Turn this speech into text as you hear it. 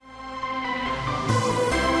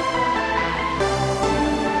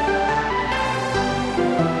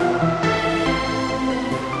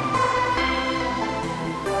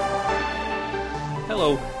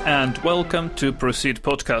and welcome to Proceed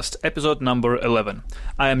Podcast, episode number 11.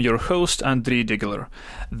 I am your host, Andriy Digeler.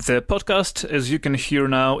 The podcast, as you can hear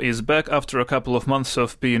now, is back after a couple of months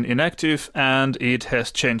of being inactive, and it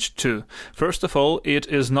has changed too. First of all, it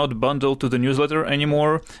is not bundled to the newsletter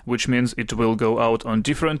anymore, which means it will go out on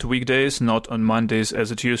different weekdays, not on Mondays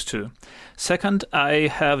as it used to. Second, I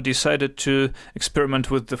have decided to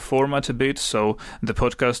experiment with the format a bit, so the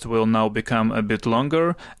podcast will now become a bit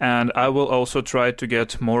longer, and I will also try to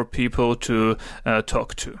get more people to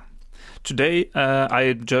talk to. Today, I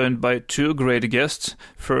am joined by two great guests.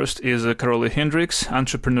 First is Karoli Hendriks,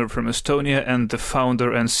 entrepreneur from Estonia and the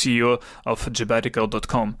founder and CEO of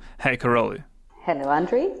Jebatical.com. Hey, Karoli. Hello,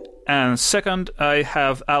 Andriy. And second, I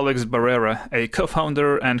have Alex Barrera, a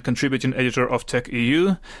co-founder and contributing editor of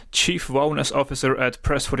TechEU, chief wellness officer at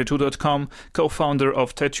Press42.com, co-founder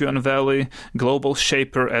of Tetuan Valley, global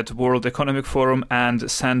shaper at World Economic Forum, and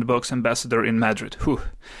Sandbox ambassador in Madrid. Whew.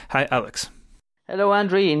 Hi, Alex. Hello,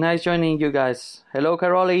 Andriy. Nice joining you guys. Hello,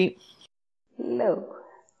 Karoli. Hello.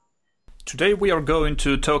 Today we are going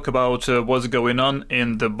to talk about what's going on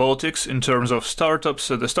in the Baltics in terms of startups,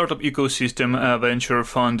 the startup ecosystem, venture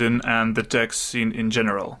funding, and the tech scene in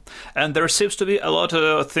general. And there seems to be a lot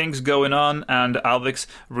of things going on, and Alex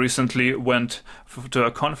recently went to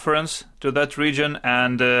a conference to that region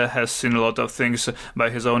and has seen a lot of things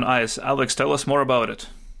by his own eyes. Alex, tell us more about it.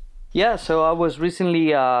 Yeah, so I was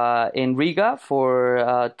recently in Riga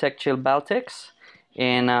for TechChill Baltics,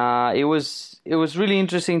 and it was really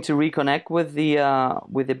interesting to reconnect with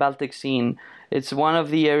the Baltic scene. It's one of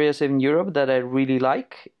the areas in Europe that I really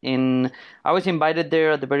like. I was invited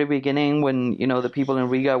there at the very beginning when the people in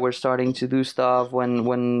Riga were starting to do stuff.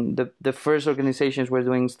 When the first organizations were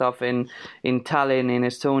doing stuff in Tallinn, in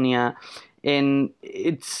Estonia. And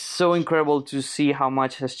it's so incredible to see how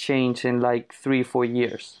much has changed in like 3-4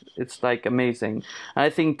 years. It's like amazing. And I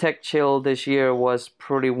think TechChill this year was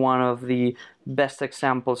probably one of the best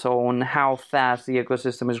examples on how fast the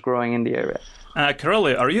ecosystem is growing in the area.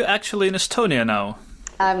 Karoli, are you actually in Estonia now?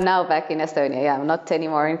 I'm now back in Estonia. Yeah, I'm not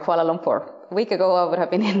anymore in Kuala Lumpur. A week ago, I would have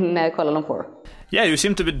been in Kuala Lumpur. Yeah, you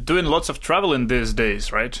seem to be doing lots of traveling these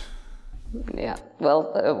days, right? Yeah,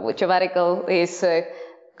 well, Jebatical is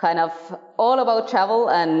kind of all about travel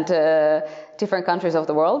and different countries of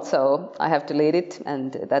the world, so I have to lead it,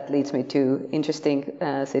 and that leads me to interesting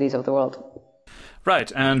cities of the world.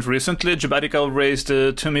 Right, and recently Jebatical raised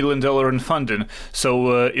 $2 million in funding.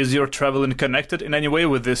 So is your traveling connected in any way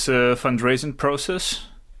with this fundraising process?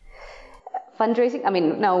 Fundraising, I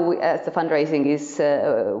mean, now as the fundraising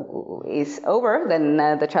is over, then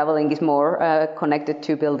the traveling is more connected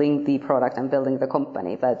to building the product and building the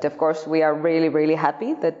company. But of course, we are really, really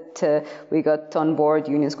happy that we got on board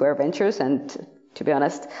Union Square Ventures, and to be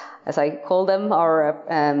honest, as I call them, our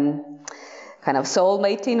kind of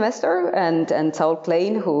soulmate investor and Saul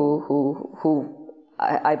Klein, who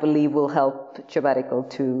I believe will help Jebatical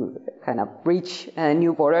to kind of reach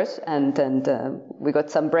new borders, and we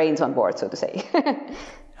got some brains on board, so to say.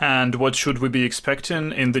 And what should we be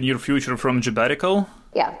expecting in the near future from Jebatical?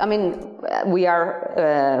 Yeah, I mean, we are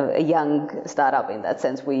a young startup in that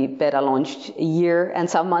sense. We beta launched a year and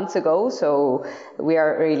some months ago, so we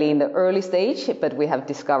are really in the early stage, but we have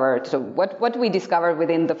discovered, so what we discovered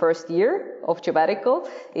within the first year of Jebatical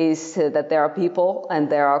is that there are people and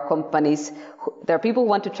there are companies, there are people who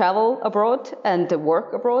want to travel abroad and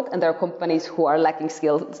work abroad, and there are companies who are lacking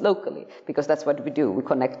skills locally, because that's what we do. We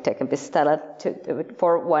connect tech and business talent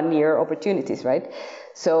for 1 year opportunities, right?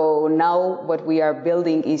 So now what we are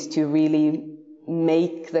building is to really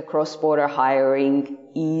make the cross-border hiring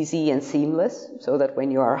easy and seamless, so that when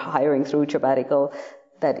you are hiring through Jebatical,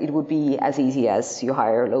 that it would be as easy as you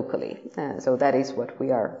hire locally. So that is what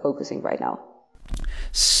we are focusing right now.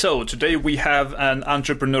 So today we have an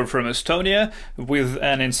entrepreneur from Estonia with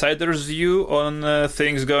an insider's view on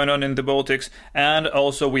things going on in the Baltics, and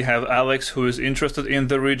also we have Alex, who is interested in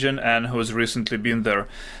the region and who has recently been there.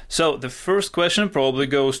 So the first question probably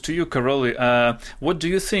goes to you, Karoli. What do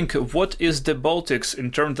you think? What is the Baltics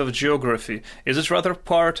in terms of geography? Is it rather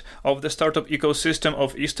part of the startup ecosystem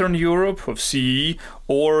of Eastern Europe, of CEE,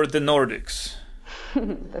 or the Nordics?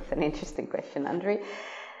 That's an interesting question, Andriy.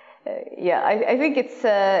 I think it's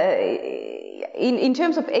in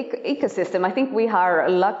terms of ecosystem. I think we are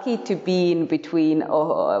lucky to be in between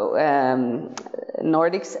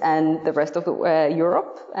Nordics and the rest of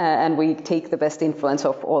Europe, and we take the best influence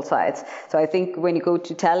of all sides. So I think when you go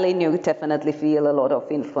to Tallinn, you definitely feel a lot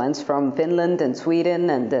of influence from Finland and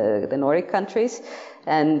Sweden and the Nordic countries.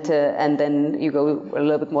 and then you go a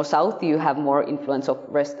little bit more south, you have more influence of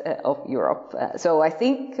rest of Europe. So I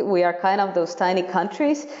think we are kind of those tiny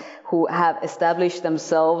countries who have established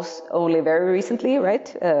themselves only very recently,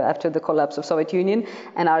 right, after the collapse of Soviet Union,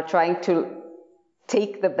 and are trying to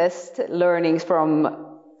take the best learnings from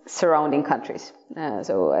surrounding countries.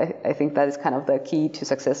 So I think that is kind of the key to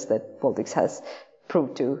success that Baltics has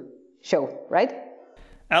proved to show, right?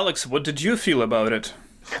 Alex, what did you feel about it?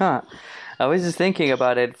 I was just thinking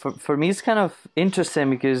about it. For me, it's kind of interesting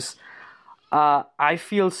because I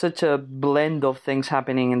feel such a blend of things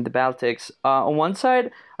happening in the Baltics. On one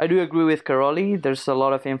side, I do agree with Karoli. There's a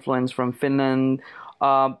lot of influence from Finland,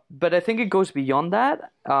 but I think it goes beyond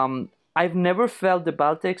that. I've never felt the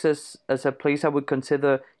Baltics as a place I would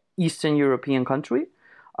consider Eastern European country.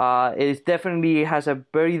 It definitely has a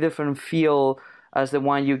very different feel as the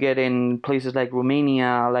one you get in places like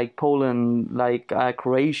Romania, like Poland, like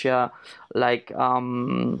Croatia, like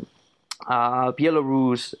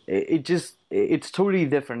Belarus. It's totally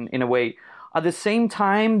different in a way. At the same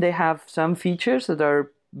time, they have some features that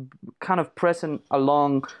are kind of present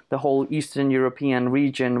along the whole Eastern European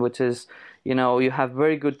region, which is, you have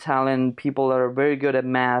very good talent, people that are very good at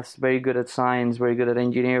maths, very good at science, very good at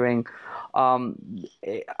engineering.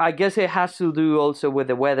 I guess it has to do also with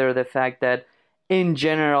the weather, the fact that in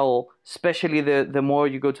general, especially the more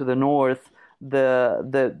you go to the north,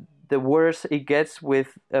 the worse it gets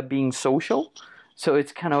with being social. So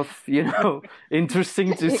it's kind of,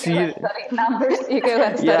 interesting to see. Numbers.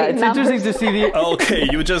 Interesting to see the. Okay,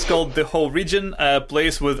 you just called the whole region a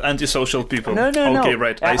place with antisocial people. No. Okay,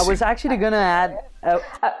 right. I see. was actually going to add. But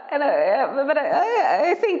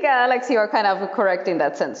I think, Alex, you are kind of correct in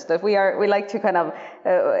that sense that we like to kind of,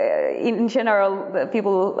 in general, the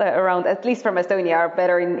people around, at least from Estonia, are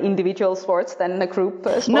better in individual sports than a group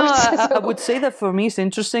sports. No, I would say that for me it's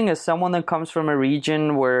interesting as someone that comes from a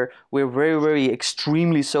region where we're very, very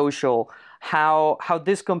extremely social, how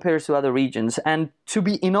this compares to other regions. And to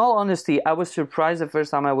be, in all honesty, I was surprised the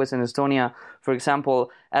first time I was in Estonia, for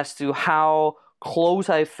example, as to how close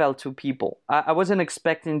I felt to people. I wasn't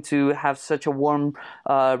expecting to have such a warm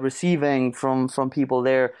receiving from people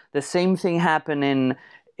there. The same thing happened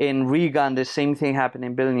in Riga, and the same thing happened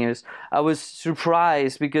in Vilnius. I was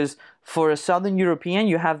surprised because for a Southern European,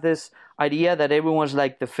 you have this idea that everyone's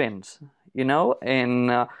like the Finns,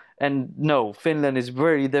 and no, Finland is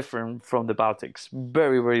very different from the Baltics.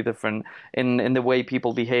 Very, very different in the way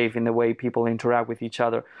people behave, in the way people interact with each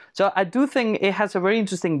other. So I do think it has a very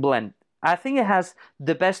interesting blend. I think it has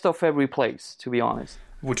the best of every place, to be honest.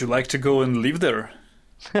 Would you like to go and live there?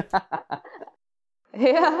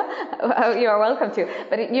 Yeah, you are welcome to.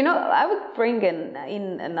 But I would bring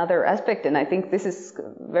in another aspect, and I think this is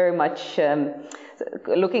very much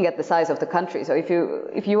looking at the size of the country. So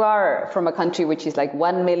if you are from a country which is like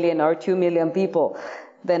 1 million or 2 million people,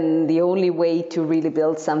 then the only way to really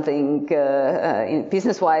build something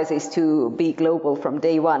business-wise is to be global from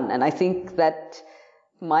day one. And I think that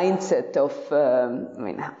mindset of,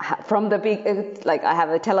 from the big, I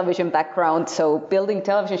have a television background, so building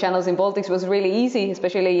television channels in Baltics was really easy,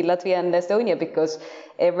 especially in Latvia and Estonia, because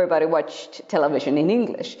everybody watched television in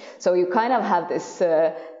English. So you kind of have this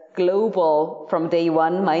global from day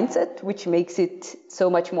one mindset, which makes it so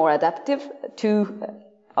much more adaptive to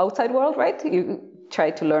outside world, right? You try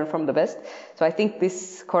to learn from the best. So I think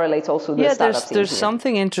this correlates also to the startup scene. There's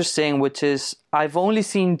something interesting, which is I've only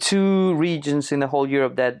seen 2 regions in the whole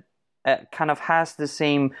Europe that kind of has the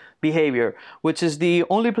same behavior, which is the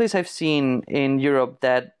only place I've seen in Europe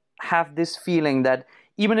that have this feeling that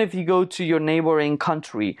even if you go to your neighboring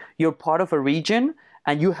country, you're part of a region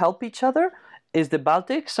and you help each other, is the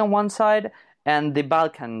Baltics on one side and the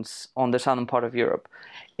Balkans on the southern part of Europe.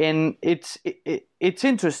 And it's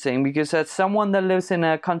interesting because as someone that lives in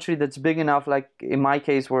a country that's big enough, like in my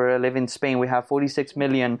case where I live in Spain, we have 46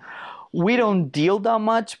 million. We don't deal that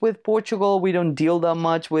much with Portugal. We don't deal that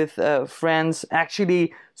much with France.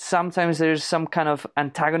 Actually, sometimes there's some kind of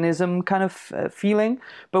antagonism kind of feeling.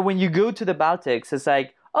 But when you go to the Baltics, it's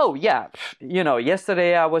like, oh yeah,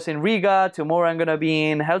 yesterday I was in Riga, tomorrow I'm going to be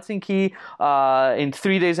in Helsinki, in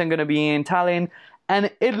 3 days I'm going to be in Tallinn. And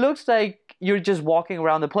it looks like you're just walking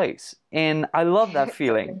around the place. And I love that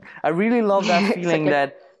feeling. I really love that feeling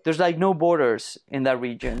that there's like no borders in that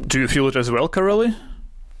region. Do you feel it as well, Karoli?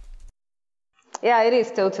 Yeah, it is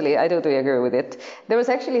totally. I totally agree with it. There was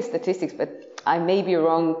actually statistics, but I may be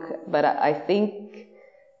wrong, but I think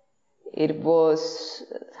it was,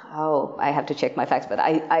 I have to check my facts, but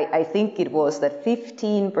I think it was that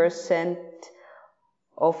 15%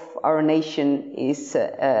 of our nation is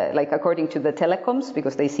like according to the telecoms,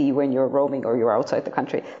 because they see when you're roaming or you're outside the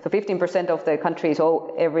country. So 15% of the country is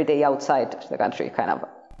all every day outside the country, kind of.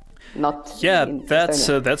 Not. Yeah,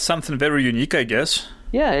 that's something very unique, I guess.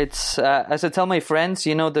 Yeah, it's as I tell my friends,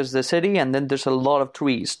 there's the city, and then there's a lot of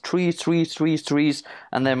trees,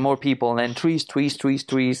 and then more people, and then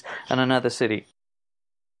trees, and another city.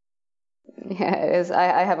 Yes,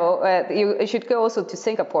 I have. You should go also to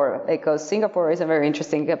Singapore, because Singapore is a very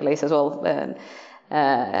interesting place as well,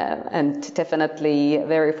 and definitely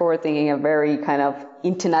very forward-thinking and very kind of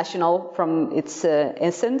international from its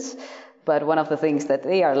essence. But one of the things that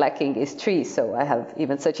they are lacking is trees. So I have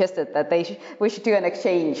even suggested that we should do an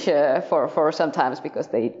exchange for sometimes, because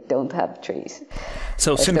they don't have trees.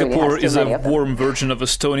 So Singapore is a warm version of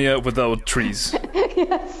Estonia without trees.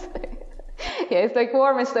 Yes. Yeah, it's like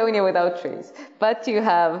warm Estonia without trees. But you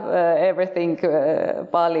have everything.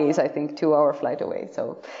 Bali is, I think, 2-hour flight away.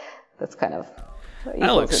 So that's kind of...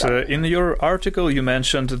 Alex, in your article you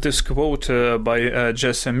mentioned this quote by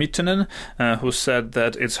Jesse Mittinen, who said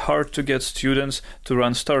that it's hard to get students to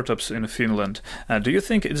run startups in Finland. Do you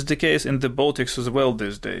think it's the case in the Baltics as well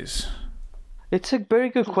these days? It's a very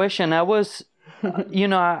good question. I was, I've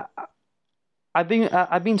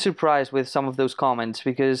been surprised with some of those comments,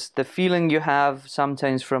 because the feeling you have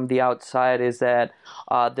sometimes from the outside is that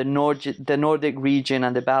the Nordic region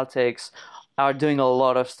and the Baltics are doing a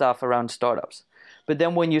lot of stuff around startups. But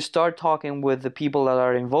then when you start talking with the people that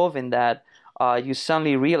are involved in that, you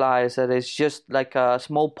suddenly realize that it's just like a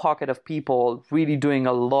small pocket of people really doing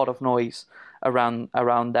a lot of noise around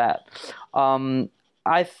that.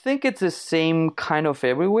 I think it's the same kind of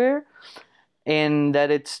everywhere, in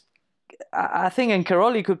that I think, and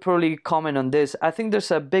Karoli could probably comment on this, I think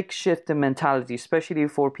there's a big shift in mentality, especially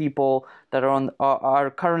for people that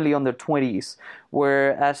are currently on their 20s,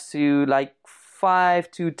 whereas to like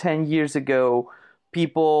 5 to 10 years ago,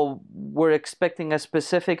 people were expecting a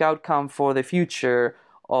specific outcome for the future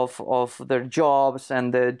of their jobs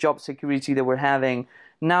and the job security they were having.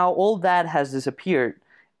 Now all that has disappeared,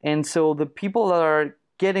 and so the people that are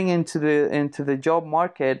getting into the job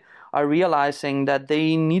market are realizing that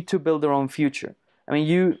they need to build their own future. I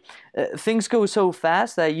mean, things go so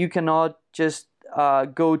fast that you cannot just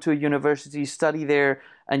go to a university, study there,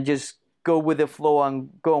 and just go with the flow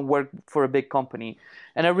and go and work for a big company.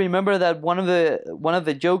 And I remember that one of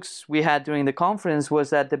the jokes we had during the conference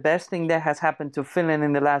was that the best thing that has happened to Finland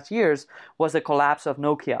in the last years was the collapse of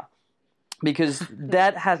Nokia, because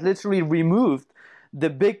that has literally removed the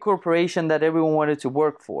big corporation that everyone wanted to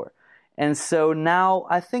work for. And so now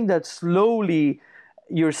I think that slowly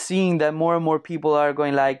you're seeing that more and more people are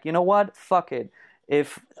going like, you know what, fuck it.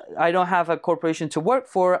 If I don't have a corporation to work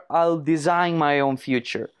for, I'll design my own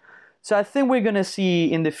future. So I think we're going to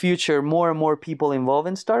see in the future more and more people involved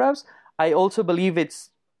in startups. I also believe it's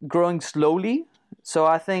growing slowly. So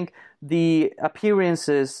I think the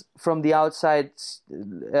appearances from the outside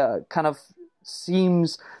kind of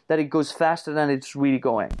seems that it goes faster than it's really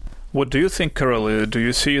going. What do you think, Karoli? Do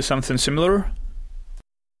you see something similar?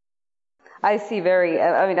 I see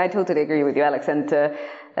I totally agree with you, Alex. And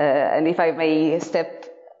if I may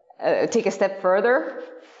take a step further,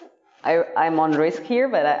 I'm on risk here,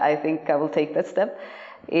 but I think I will take that step,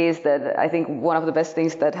 is that I think one of the best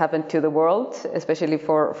things that happened to the world, especially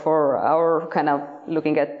for our kind of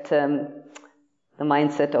looking at the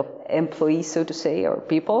mindset of employees, so to say, or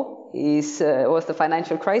people, was the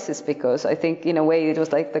financial crisis, because I think in a way it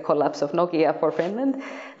was like the collapse of Nokia for Finland,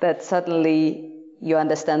 that suddenly you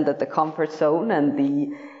understand that the comfort zone and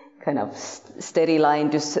the kind of steady line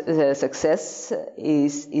to success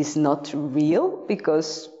is not real,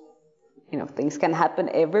 because things can happen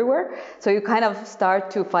everywhere. So you kind of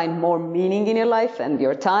start to find more meaning in your life and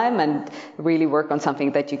your time, and really work on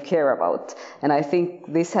something that you care about. And I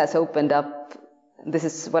think this has opened up, this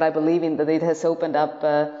is what I believe in, that it has opened up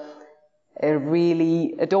a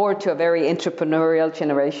door to a very entrepreneurial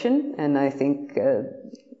generation. And I think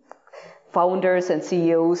founders and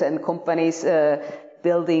CEOs and companies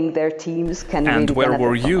building their teams can really benefit from it. And where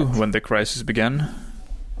were you when the crisis began?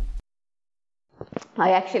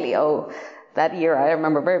 I actually, that year I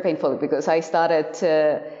remember very painfully, because I started,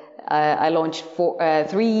 I launched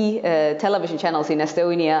 3 television channels in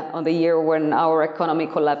Estonia on the year when our economy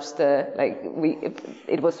collapsed.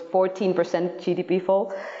 It was 14% GDP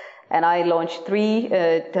fall. And I launched 3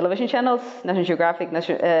 television channels, National Geographic,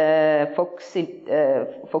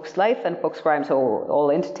 Fox Life and Fox Crime, so all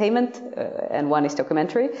entertainment, and one is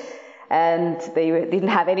documentary. And they didn't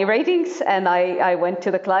have any ratings, and I went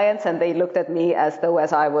to the clients and they looked at me as though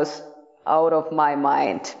I was out of my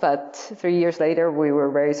mind. But 3 years later we were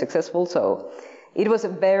very successful, so it was a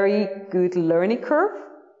very good learning curve,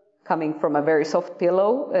 coming from a very soft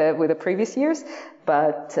pillow with the previous years,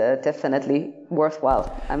 but definitely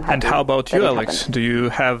worthwhile. I'm happy. And how about you, Alex? Happened. Do you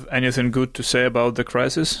have anything good to say about the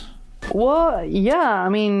crisis? Well, yeah, I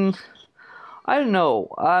mean, I don't know.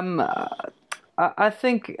 I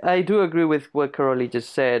think I do agree with what Karoli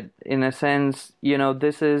just said. In a sense,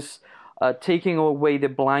 this is taking away the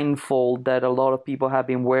blindfold that a lot of people have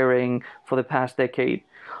been wearing for the past decade.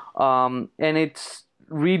 And it's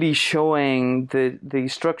really showing the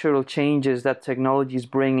structural changes that technology is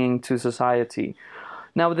bringing to society.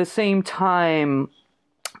 Now, at the same time,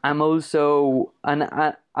 I'm also, and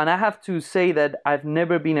I have to say that I've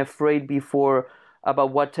never been afraid before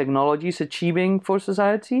about what technology is achieving for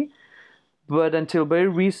society. But until very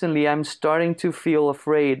recently, I'm starting to feel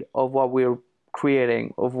afraid of what we're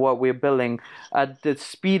creating, of what we're building, at the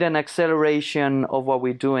speed and acceleration of what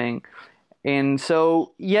we're doing. And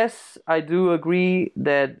so, yes, I do agree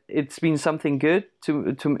that it's been something good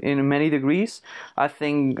to in many degrees. I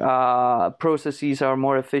think processes are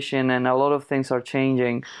more efficient and a lot of things are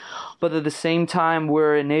changing. But at the same time,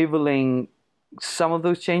 we're enabling some of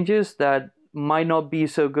those changes that might not be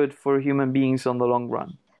so good for human beings on the long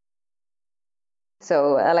run.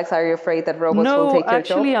 So, Alex, are you afraid that robots will take your job? No,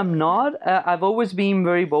 actually, I'm not. I've always been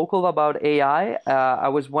very vocal about AI. I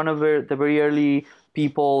was one of the very early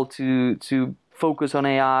people to focus on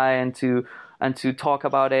AI and to talk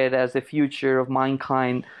about it as the future of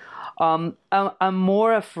mankind. I'm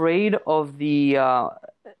more afraid of the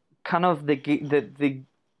kind of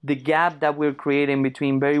the gap that we're creating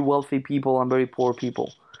between very wealthy people and very poor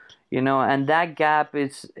people. And that gap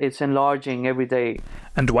it's enlarging every day.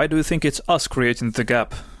 And why do you think it's us creating the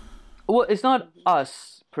gap? Well, it's not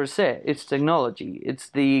us per se, it's technology. It's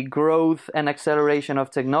the growth and acceleration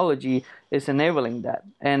of technology is enabling that.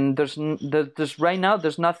 And there's right now,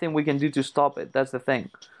 there's nothing we can do to stop it. That's the thing.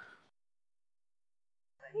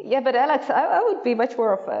 Yeah, but Alex, I would be much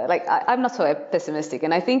more of I'm not so pessimistic.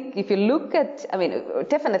 And I think if you look at,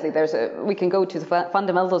 definitely we can go to the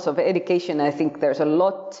fundamentals of education. I think there's a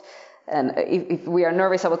lot, and if we are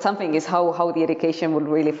nervous about something, is how the education will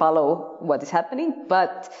really follow what is happening.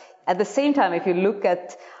 But at the same time, if you look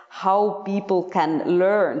at how people can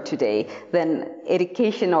learn today, then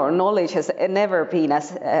education or knowledge has never been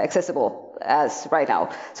as accessible as right now.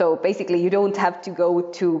 So basically, you don't have to go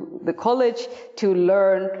to the college to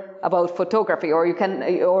learn about photography, or you can,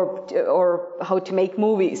 or how to make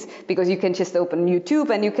movies, because you can just open YouTube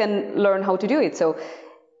and you can learn how to do it. So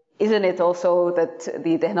isn't it also that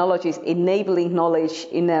the technology is enabling knowledge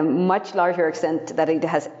in a much larger extent than it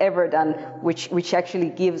has ever done, which actually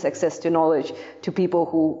gives access to knowledge to people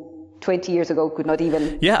who 20 years ago could not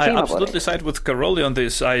even Yeah, I dream absolutely about it. side with Karoli on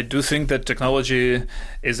this. I do think that technology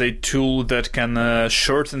is a tool that can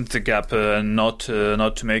shorten the gap, not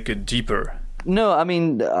to make it deeper. No, I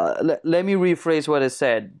mean, let me rephrase what I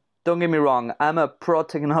said. Don't get me wrong, I'm a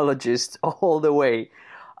pro-technologist all the way.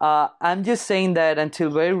 I'm just saying that until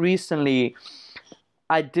very recently,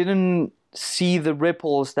 I didn't see the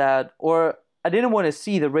ripples or I didn't want to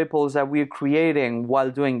see the ripples that we're creating while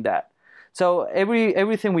doing that. So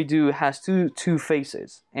everything we do has two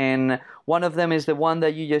faces, and one of them is the one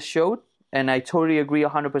that you just showed, and I totally agree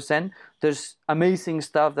 100%. There's amazing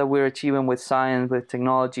stuff that we're achieving with science, with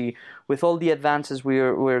technology, with all the advances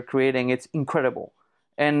we're creating. It's incredible,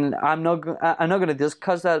 and I'm not going to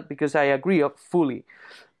discuss that because I agree fully.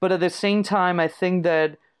 But at the same time, I think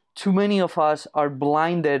that too many of us are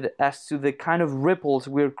blinded as to the kind of ripples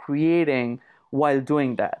we're creating while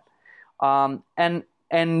doing that.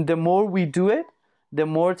 And the more we do it, the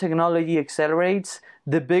more technology accelerates,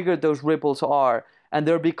 the bigger those ripples are. And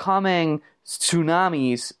they're becoming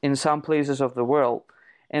tsunamis in some places of the world.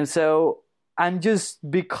 And so I'm just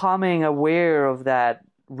becoming aware of that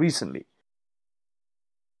recently.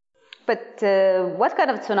 But what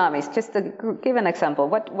kind of tsunamis? Just to give an example.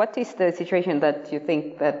 What is the situation that you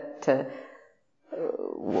think that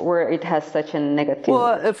where it has such a negative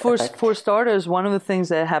effect? For starters, one of the things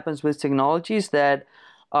that happens with technology is that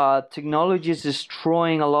technology is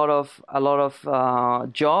destroying a lot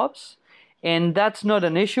of jobs, and that's not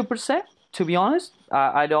an issue per se. To be honest,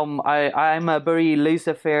 I'm a very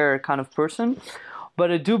laissez-faire kind of person. But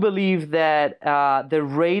I do believe that the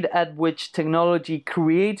rate at which technology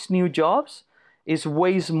creates new jobs is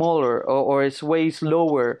way smaller or is way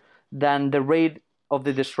slower than the rate of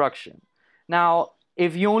the destruction. Now,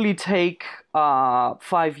 if you only take 5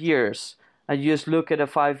 years and you just look at a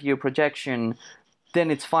 5-year projection, then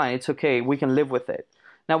it's fine. It's okay. We can live with it.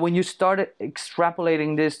 Now, when you start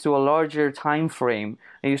extrapolating this to a larger time frame,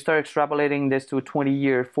 and you start extrapolating this to a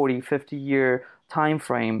 20-year, 40, 50-year time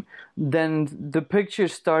frame, then the picture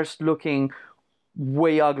starts looking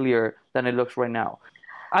way uglier than it looks right now.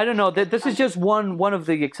 I don't know. This is just one of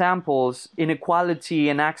the examples. Inequality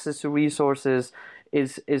and access to resources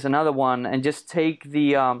is another one. And just take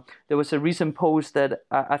there was a recent post that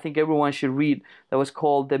I think everyone should read that was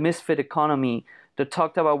called "The Misfit Economy," that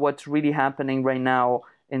talked about what's really happening right now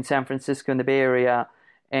in San Francisco, in the Bay Area,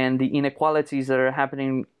 and the inequalities that are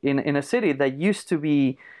happening in a city that used to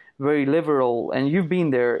be very liberal. And you've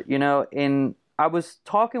been there, I was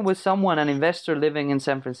talking with someone, an investor living in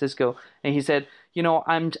San Francisco, and he said,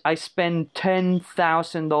 I spend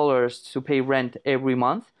 $10,000 to pay rent every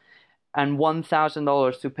month and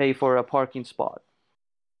 $1,000 to pay for a parking spot.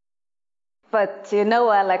 But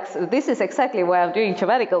Alex, this is exactly why I'm doing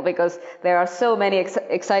Sabbatical, because there are so many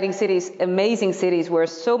exciting cities, amazing cities where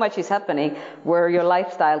so much is happening, where your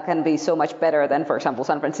lifestyle can be so much better than, for example,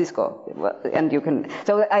 San Francisco. And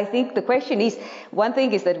so I think the question is, one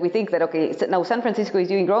thing is that we think that, okay, now San Francisco is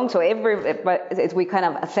doing wrong, so we kind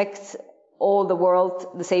of affect all the world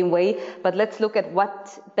the same way, but let's look at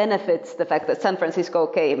what benefits the fact that San Francisco,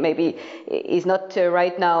 okay, maybe is not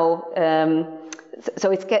right now, so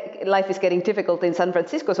life is getting difficult in San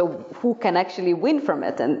Francisco, so who can actually win from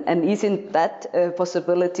it? And isn't that a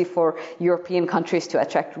possibility for European countries to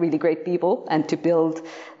attract really great people and to build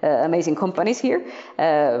amazing companies here?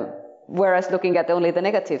 Whereas looking at only the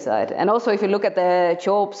negative side. And also if you look at the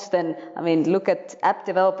jobs, then, look at app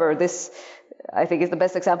developer. This, I think, is the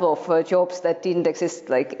best example of jobs that didn't exist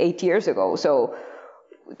like 8 years ago. So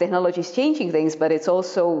technology is changing things, but it's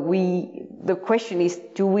also the question is,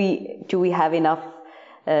 do we have enough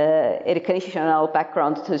educational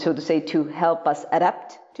background, so to say, to help us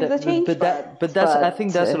adapt to the change? I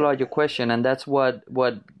think that's a larger question, and that's what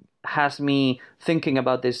has me thinking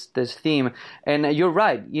about this theme. And you're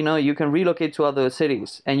right, you can relocate to other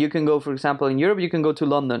cities, and you can go, for example, in Europe, you can go to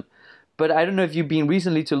London. But I don't know if you've been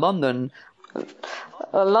recently to London.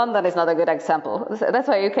 London is not a good example. That's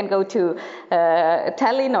why you can go to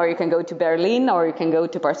Tallinn, or you can go to Berlin, or you can go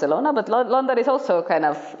to Barcelona. But London is also kind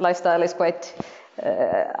of, lifestyle is quite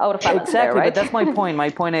out of balance. Exactly, there, right? But that's my point. My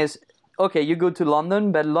point is, okay, you go to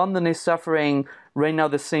London, but London is suffering right now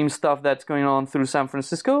the same stuff that's going on through San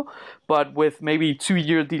Francisco, but with maybe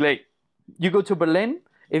 2-year delay. You go to Berlin.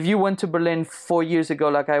 If you went to Berlin 4 years ago,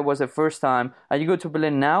 like I was the first time, and you go to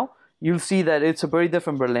Berlin now, you'll see that it's a very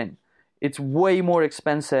different Berlin. It's way more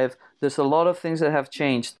expensive. There's a lot of things that have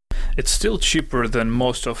changed. It's still cheaper than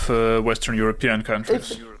most of Western European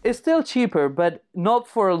countries. It's still cheaper, but not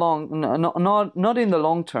for not in the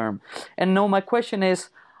long term. And no, my question is,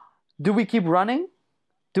 do we keep running?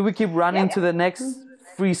 Do we keep running to the next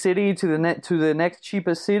free city, to the next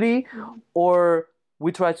cheapest city, or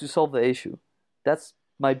we try to solve the issue? That's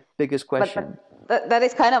my biggest question. That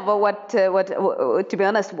is kind of what, to be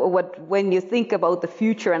honest, when you think about the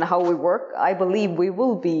future and how we work, I believe we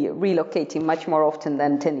will be relocating much more often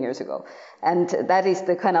than 10 years ago. And that is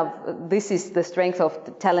this is the strength of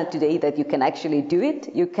the talent today, that you can actually do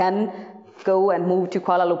it. You can go and move to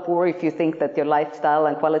Kuala Lumpur if you think that your lifestyle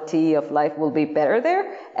and quality of life will be better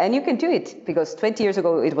there, and you can do it, because 20 years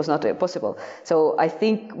ago it was not possible. So I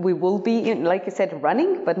think we will be, like you said,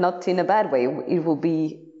 running, but not in a bad way. It will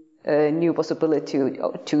be a new possibility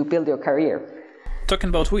to build your career. Talking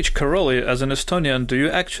about which, Karoli, as an Estonian, do you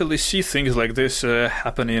actually see things like this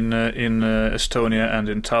happen in Estonia and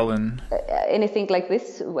in Tallinn? Anything like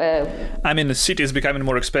this? The city is becoming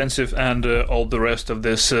more expensive, and all the rest of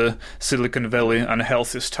this Silicon Valley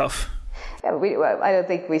unhealthy stuff. I don't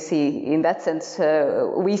think we see, in that sense,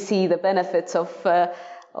 we see the benefits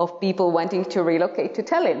of people wanting to relocate to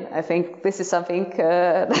Tallinn. I think this is something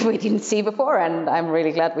that we didn't see before, and I'm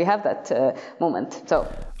really glad we have that moment. So,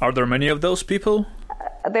 are there many of those people?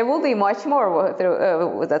 There will be much more.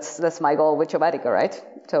 That's my goal with Sabbatical, right?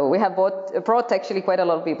 So we have brought actually quite a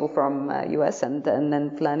lot of people from US, and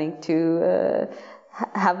then planning to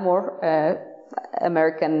have more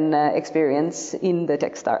American experience in the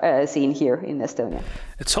tech scene here in Estonia.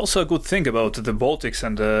 It's also a good thing about the Baltics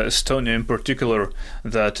and Estonia in particular,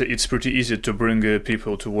 that it's pretty easy to bring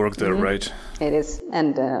people to work there, right? It is.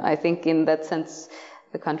 And I think in that sense,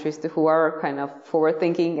 the countries who are kind of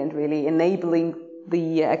forward-thinking and really enabling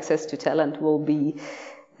the access to talent will be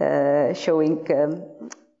showing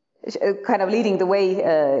kind of leading the way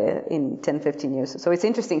in 10-15 years. So it's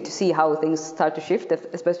interesting to see how things start to shift,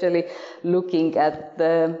 especially looking at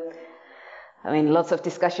lots of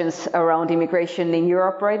discussions around immigration in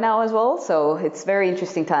Europe right now as well. So it's very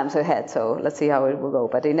interesting times ahead. So let's see how it will go.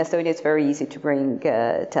 But in Estonia, it's very easy to bring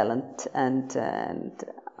talent, and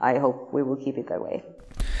I hope we will keep it that way.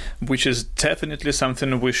 which is definitely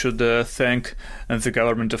something we should thank the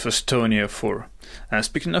government of Estonia for.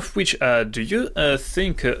 Speaking of which, do you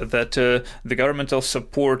think that the governmental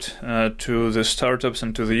support to the startups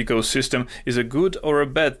and to the ecosystem is a good or a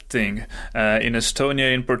bad thing in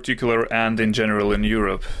Estonia in particular and in general in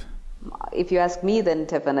Europe? If you ask me, then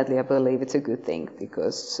definitely I believe it's a good thing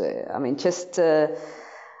because, just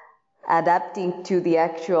adapting to the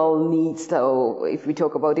actual needs. So if we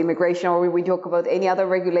talk about immigration or we talk about any other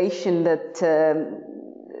regulation that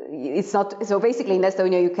it's not, so basically in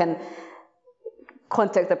Estonia you can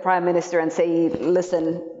contact the prime minister and say,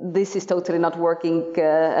 listen, this is totally not working.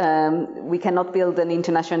 We cannot build an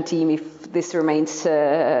international team if this remains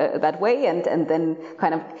that way, and then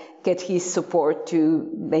kind of get his support to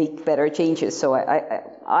make better changes. So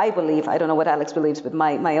I believe, I don't know what Alex believes, but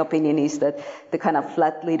my opinion is that the kind of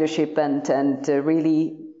flat leadership and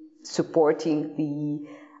really supporting the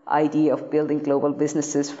idea of building global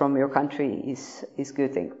businesses from your country is a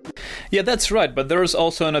good thing. Yeah, that's right. But there is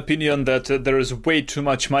also an opinion that there is way too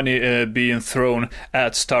much money being thrown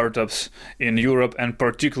at startups in Europe and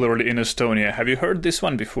particularly in Estonia. Have you heard this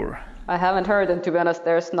one before? I haven't heard, and to be honest,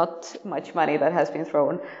 there's not much money that has been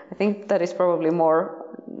thrown. I think that is probably more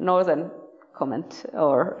northern comment,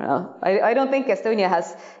 or I don't think Estonia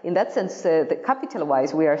has, in that sense, the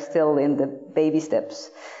capital-wise, we are still in the baby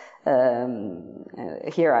steps.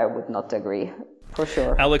 Here I would not agree, for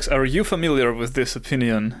sure. Alex, are you familiar with this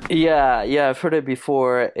opinion? Yeah, I've heard it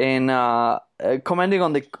before. In commenting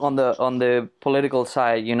on the political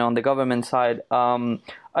side, on the government side,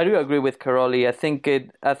 I do agree with Karoli. I think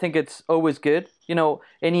it's always good.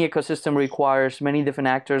 Any ecosystem requires many different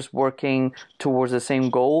actors working towards the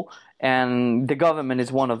same goal. And the government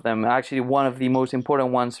is one of them, actually one of the most important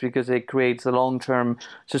ones because it creates the long-term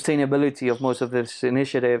sustainability of most of these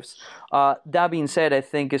initiatives. That being said, I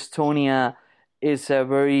think Estonia is a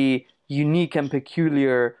very unique and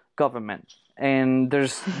peculiar government. And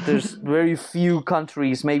there's very few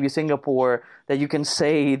countries, maybe Singapore, that you can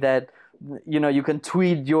say that, you can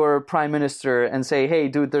tweet your prime minister and say, hey,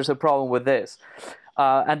 dude, there's a problem with this.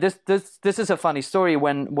 And this is a funny story.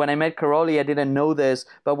 When I met Karoli, I didn't know this,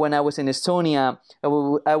 but when I was in Estonia,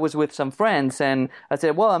 I was with some friends, and I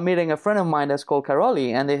said, well, I'm meeting a friend of mine that's called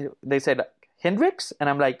Karoli, and they said, Hendrix? And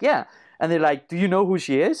I'm like, yeah. And they're like, do you know who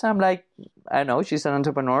she is? I'm like, I know, she's an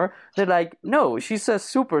entrepreneur. They're like, no, she's a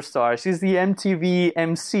superstar. She's the MTV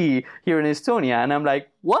MC here in Estonia. And I'm like,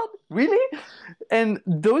 what? Really? And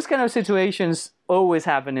those kind of situations always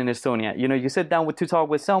happen in Estonia. You sit down to talk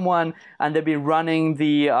with someone and they've been running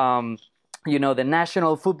the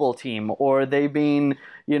national football team, or they've been,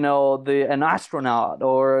 an astronaut,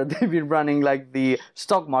 or they've been running like the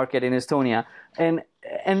stock market in Estonia.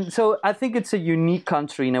 And so I think it's a unique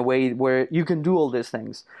country in a way where you can do all these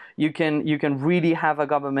things. You can really have a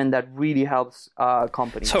government that really helps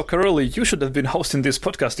companies. So Karoli, you should have been hosting this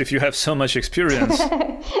podcast if you have so much experience.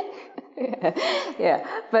 Yeah,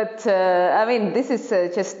 but this is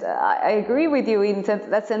just. I agree with you in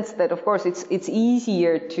that sense that, of course, it's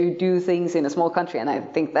easier to do things in a small country, and I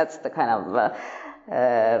think that's the kind of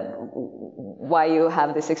why you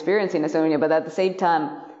have this experience in Estonia. But at the same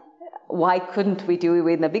time, why couldn't we do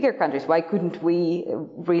it in the bigger countries? Why couldn't we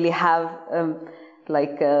really have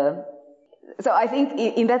So I think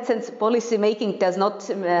in that sense, policy making does not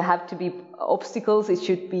have to be obstacles. It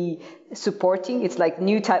should be supporting. It's like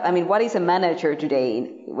new type. What is a manager today?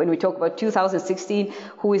 When we talk about 2016,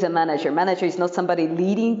 who is a manager? Manager is not somebody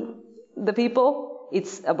leading the people.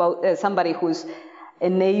 It's about somebody who's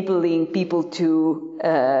enabling people to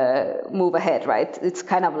move ahead, right? It's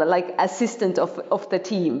kind of like assistant of the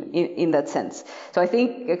team in that sense. So I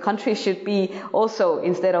think a country should be also,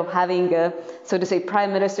 instead of having a, so to say,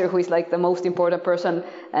 prime minister who is like the most important person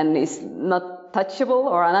and is not touchable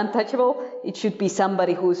or untouchable, it should be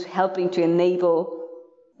somebody who's helping to enable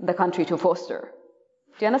the country to foster.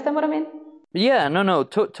 Do you understand what I mean? Yeah, no,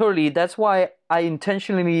 totally. That's why I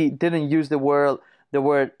intentionally didn't use the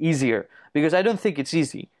word easier, because I don't think it's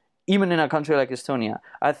easy, even in a country like Estonia.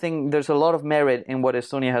 I think there's a lot of merit in what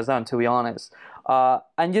Estonia has done, to be honest.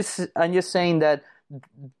 I'm just saying that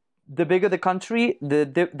the bigger the country,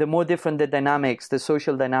 the more different the dynamics, the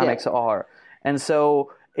social dynamics are. And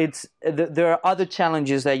so there are other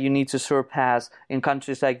challenges that you need to surpass in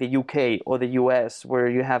countries like the UK or the US, where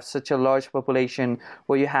you have such a large population,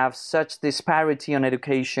 where you have such disparity on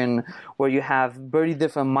education, where you have very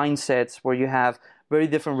different mindsets, where you have very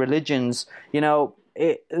different religions. The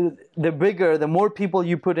more people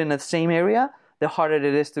you put in the same area, the harder it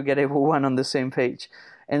is to get everyone on the same page.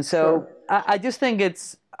 And so I just think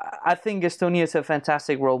I think Estonia is a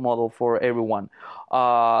fantastic role model for everyone.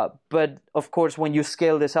 But of course, when you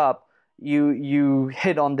scale this up, you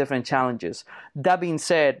hit on different challenges. That being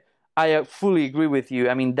said, I fully agree with you.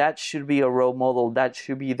 I mean, that should be a role model. That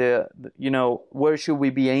should be where should we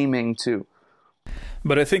be aiming to?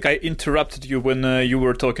 But I think I interrupted you when you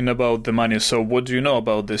were talking about the money. So what do you know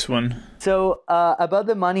about this one? So about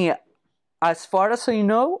the money, as far as I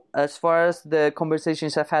know, as far as the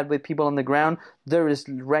conversations I've had with people on the ground, there is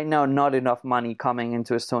right now not enough money coming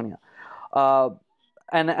into Estonia.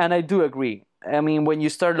 And I do agree. I mean, when you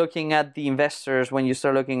start looking at the investors, when you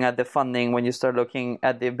start looking at the funding, when you start looking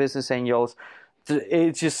at the business angels,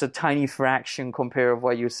 it's just a tiny fraction compared to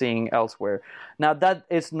what you're seeing elsewhere. Now, that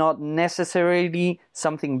is not necessarily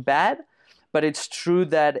something bad, but it's true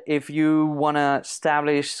that if you want to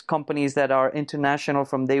establish companies that are international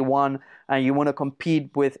from day one, and you want to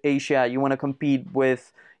compete with Asia, you want to compete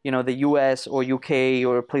with, the US or UK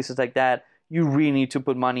or places like that, you really need to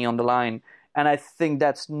put money on the line. And I think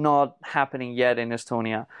that's not happening yet in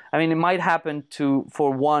Estonia. I mean, it might happen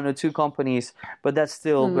for one or two companies, but that's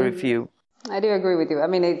still very few. I do agree with you. I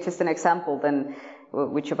mean, it's just an example then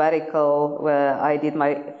with Sabbatical, where I did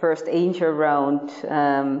my first angel round,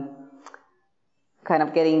 kind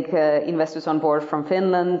of getting investors on board from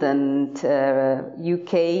Finland and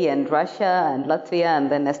UK and Russia and Latvia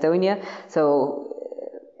and then Estonia. So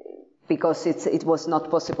because it was not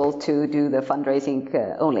possible to do the fundraising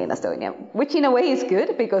only in Estonia, which in a way is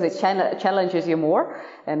good because it challenges you more,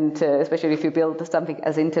 and especially if you build something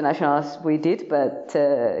as international as we did. But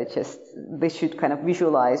this should kind of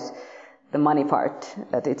visualize the money part,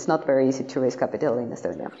 that it's not very easy to raise capital in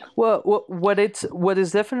Estonia. Well, what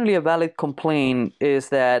is definitely a valid complaint is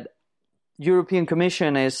that European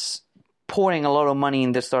Commission is pouring a lot of money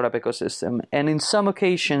in the startup ecosystem, and in some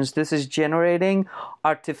occasions this is generating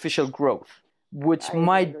artificial growth, which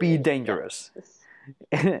might be dangerous.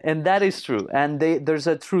 And that is true, and there's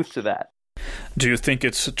a truth to that. Do you think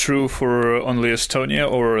it's true for only Estonia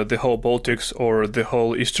or the whole Baltics or the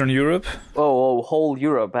whole Eastern Europe? Oh, whole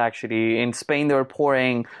Europe, actually. In Spain, they're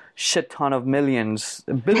pouring shit ton of billions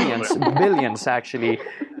actually.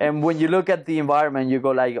 And when you look at the environment, you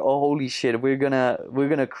go like, oh, holy shit, we're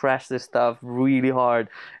gonna crash this stuff really hard.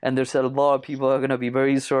 And there's a lot of people who are gonna be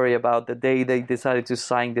very sorry about the day they decided to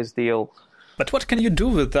sign this deal. But what can you do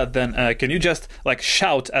with that then? Can you just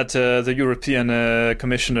shout at the European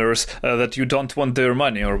commissioners that you don't want their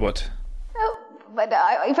money or what? But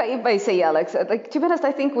if I say, Alex, to be honest,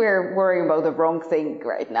 I think we're worrying about the wrong thing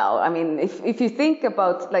right now. I mean, if you think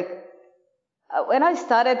about when I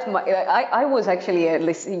started, I was actually a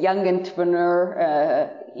young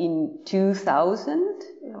entrepreneur in 2000.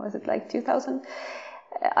 Was it 2000?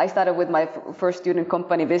 I started with my first student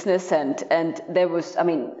company business, and there was,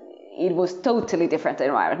 it was totally different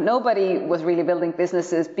environment. Nobody was really building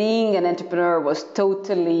businesses. Being an entrepreneur was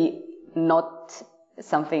totally not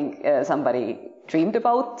something somebody dreamed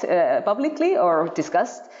about publicly or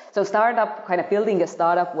discussed. So building a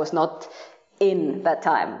startup was not in that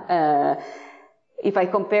time. If I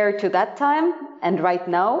compare to that time and right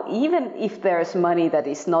now, even if there's money that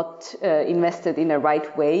is not invested in a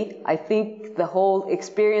right way, I think the whole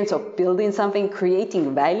experience of building something,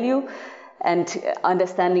 creating value, and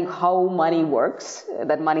understanding how money works,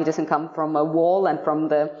 that money doesn't come from a wall and from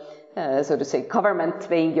the, so to say, government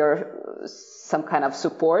paying some kind of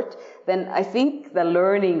support, then I think the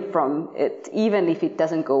learning from it, even if it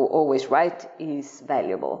doesn't go always right, is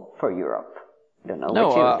valuable for Europe. I don't know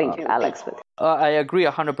what you think, Alex. But I agree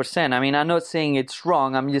 100%. I mean, I'm not saying it's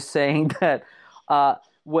wrong. I'm just saying that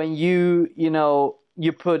when you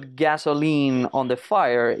put gasoline on the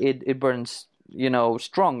fire, it burns,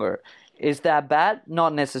 stronger. Is that bad?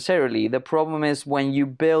 Not necessarily. The problem is when you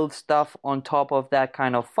build stuff on top of that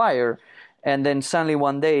kind of fire, and then suddenly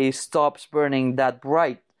one day it stops burning that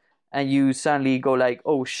bright, and you suddenly go like,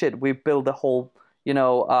 oh shit, we built a whole,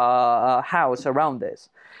 house around this.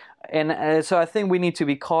 And so I think we need to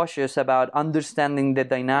be cautious about understanding the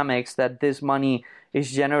dynamics that this money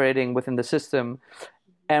is generating within the system.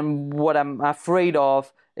 And what I'm afraid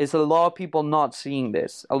of is a lot of people not seeing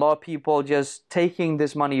this. A lot of people just taking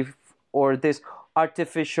this money or this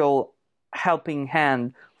artificial helping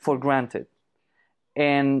hand for granted.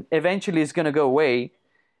 And eventually it's going to go away.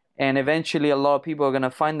 And eventually a lot of people are going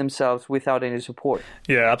to find themselves without any support.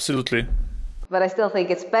 Yeah, absolutely. But I still think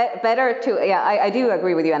it's better to, I do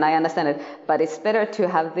agree with you and I understand it, but it's better to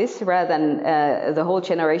have this rather than the whole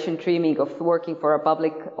generation dreaming of working for a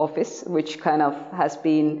public office, which kind of has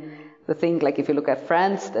been the thing, like if you look at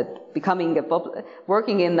France, that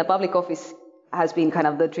working in the public office has been kind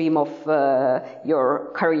of the dream of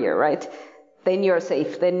your career, right? then you're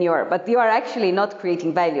safe. But you are actually not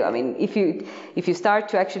creating value. I mean, if you start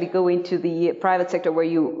to actually go into the private sector where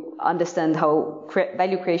you understand how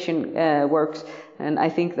value creation works, and I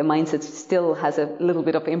think the mindset still has a little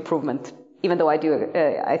bit of improvement. Even though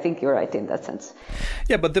I think you're right in that sense.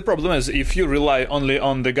 Yeah, but the problem is if you rely only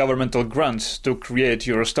on the governmental grants to create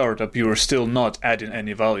your startup, you're still not adding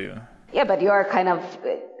any value. Yeah, but you are kind of,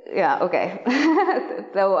 yeah, okay.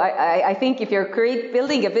 So I think if you're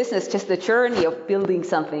building a business, just the journey of building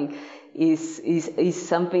something is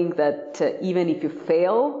something that even if you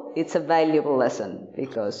fail, it's a valuable lesson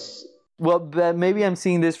because... Well, maybe I'm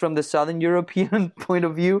seeing this from the Southern European point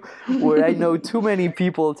of view, where I know too many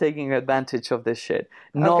people taking advantage of this shit,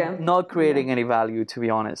 not creating any value, to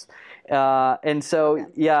be honest. And so,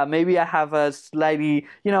 yeah, maybe I have a slightly,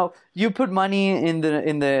 you put money in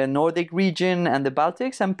the Nordic region and the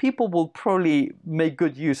Baltics, and people will probably make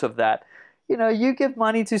good use of that. You give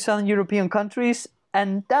money to Southern European countries,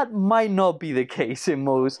 and that might not be the case in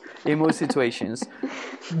most situations.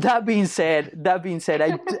 That being said,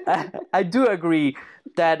 I do agree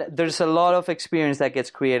that there's a lot of experience that gets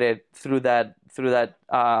created through that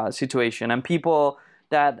situation, and people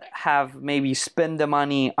that have maybe spent the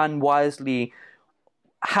money unwisely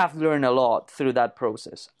have learned a lot through that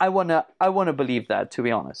process. I wanna believe that, to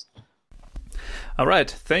be honest. All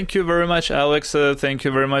right. Thank you very much, Alex. Thank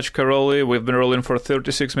you very much, Karoli. We've been rolling for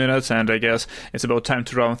 36 minutes, and I guess it's about time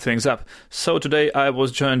to round things up. So today I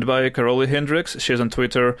was joined by Karoli Hendricks. She's on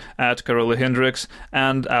Twitter at Karoli Hendricks,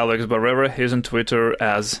 and Alex Barrera. He's on Twitter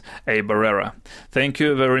as A Barrera. Thank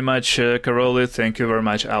you very much, Karoli. Thank you very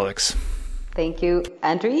much, Alex. Thank you,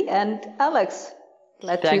 Andriy and Alex.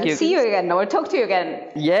 Thank you. See you again or talk to you again.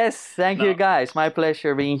 Yes, thank you guys. My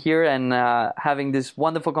pleasure being here and having this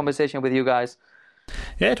wonderful conversation with you guys.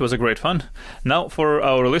 Yeah, it was a great fun. Now, for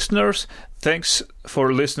our listeners, thanks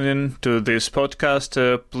for listening to this podcast.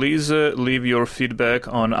 Please leave your feedback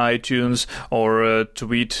on iTunes or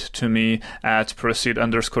tweet to me at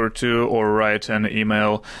proceed_2 or write an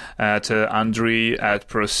email at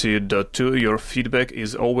andriy@proceed.2. Your feedback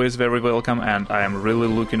is always very welcome, and I am really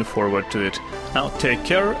looking forward to it. Now, take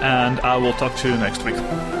care, and I will talk to you next week.